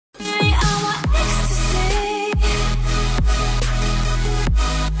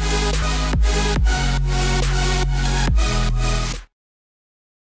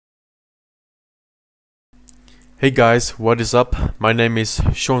Hey guys, what is up? My name is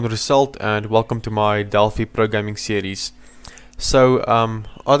Shaun Roselt and welcome to my Delphi programming series. So,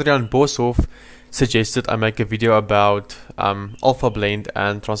 Adrian Boshoff suggested I make a video about AlphaBlend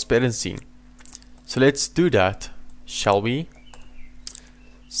and Transparency. So let's do that, shall we?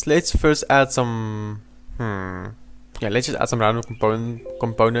 So let's first add some, let's just add some random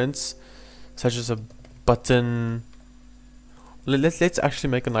components, such as a button. Let's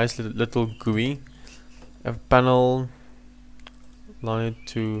actually make a nice little GUI. A panel, line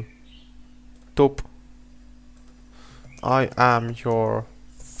to top. I am your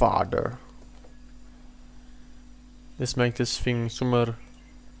father. Let's make this thing somewhere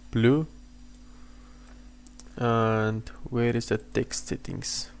blue. And where is the text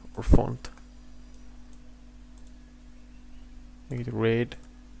settings or font? Make it red.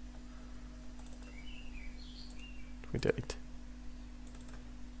 28.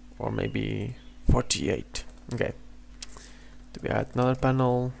 Or maybe 48. Okay. Do we add another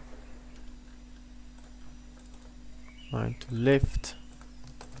panel? Line to left.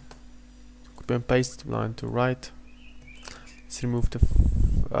 Copy and paste. Line to right. Let's remove the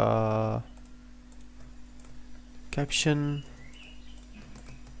caption.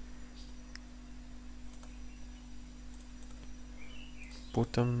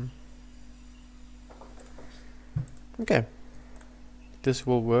 Bottom. Okay. This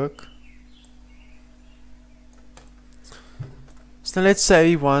will work. So now let's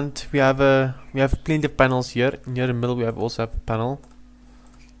say we have plenty of panels here. Near the middle we also have a panel.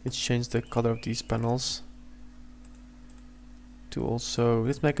 Let's change the color of these panels to also,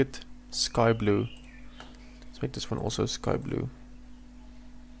 let's make it sky blue. Let's make this one also sky blue.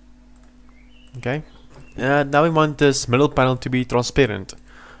 Okay. Now we want this middle panel to be transparent,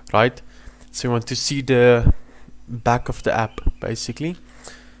 right? So we want to see the back of the app basically.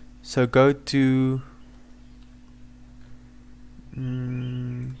 So go to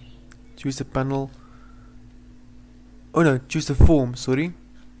choose the panel. Oh no, choose the form, sorry.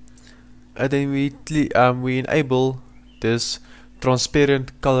 And then we enable this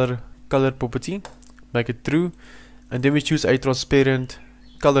transparent color property, make it true, and then we choose a transparent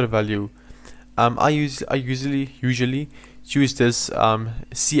color value. I usually choose this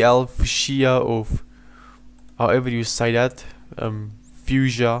CL fuchsia, or however you say that,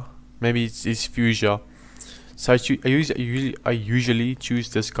 fuchsia, maybe it's fuchsia. So I usually choose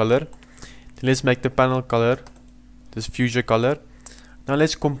this color. Then let's make the panel color this fuchsia color. Now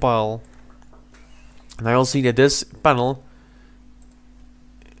let's compile. Now you'll see that this panel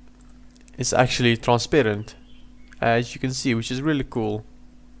is actually transparent, as you can see, which is really cool.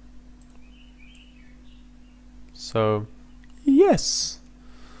 So yes,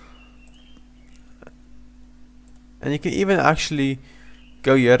 and you can even actually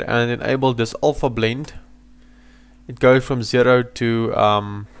go here and enable this AlphaBlend. It goes from 0 to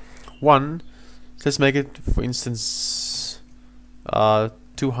 1. So let's make it, for instance,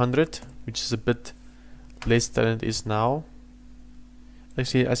 200, which is a bit less than it is now.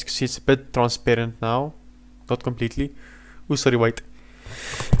 Actually, as you can see, it's a bit transparent now, not completely. Oh, sorry, wait.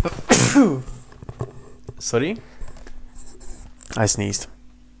 Sorry, I sneezed.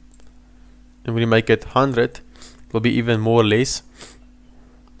 And when you make it 100, it will be even more less,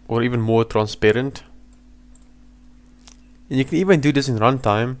 or even more transparent. And you can even do this in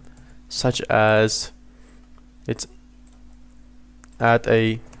runtime, such as let's add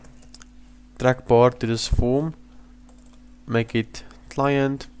a trackbar to this form, make it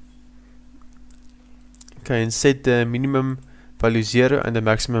client, okay, and set the minimum value 0 and the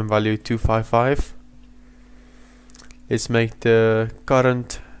maximum value 255. Let's make the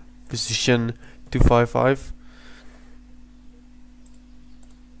current position 255.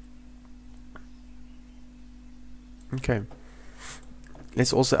 Okay.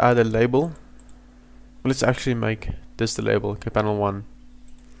 Let's also add a label. Let's actually make this the label. Okay, panel 1.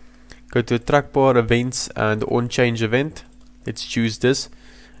 Go to trackbar, events, and on change event. Let's choose this,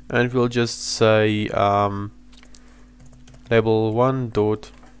 and we'll just say label 1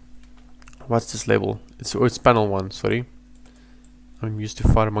 dot. What's this label? It's panel 1. Sorry, I'm used to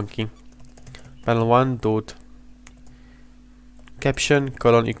FireMonkey. Panel 1 dot caption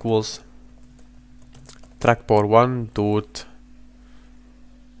colon equals trackbar 1 dot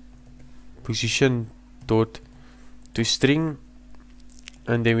position dot to string,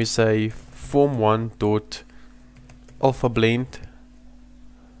 and then we say form 1 dot AlphaBlend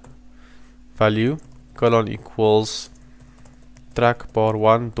value colon equals trackbar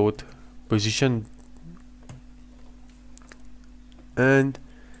 1 dot position, and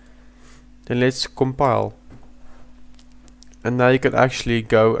then let's compile. And now you can actually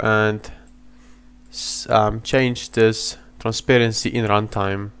go and change this transparency in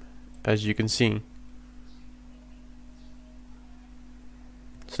runtime, as you can see.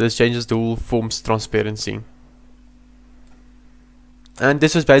 So this changes the whole form's transparency. And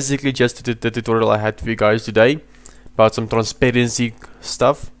this was basically just the tutorial I had for you guys today about some transparency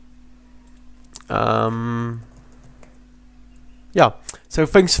stuff. Yeah, so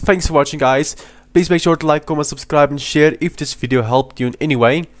thanks for watching, guys. Please make sure to like, comment, subscribe, and share if this video helped you in any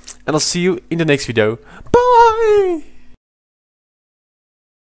way. And I'll see you in the next video. Bye!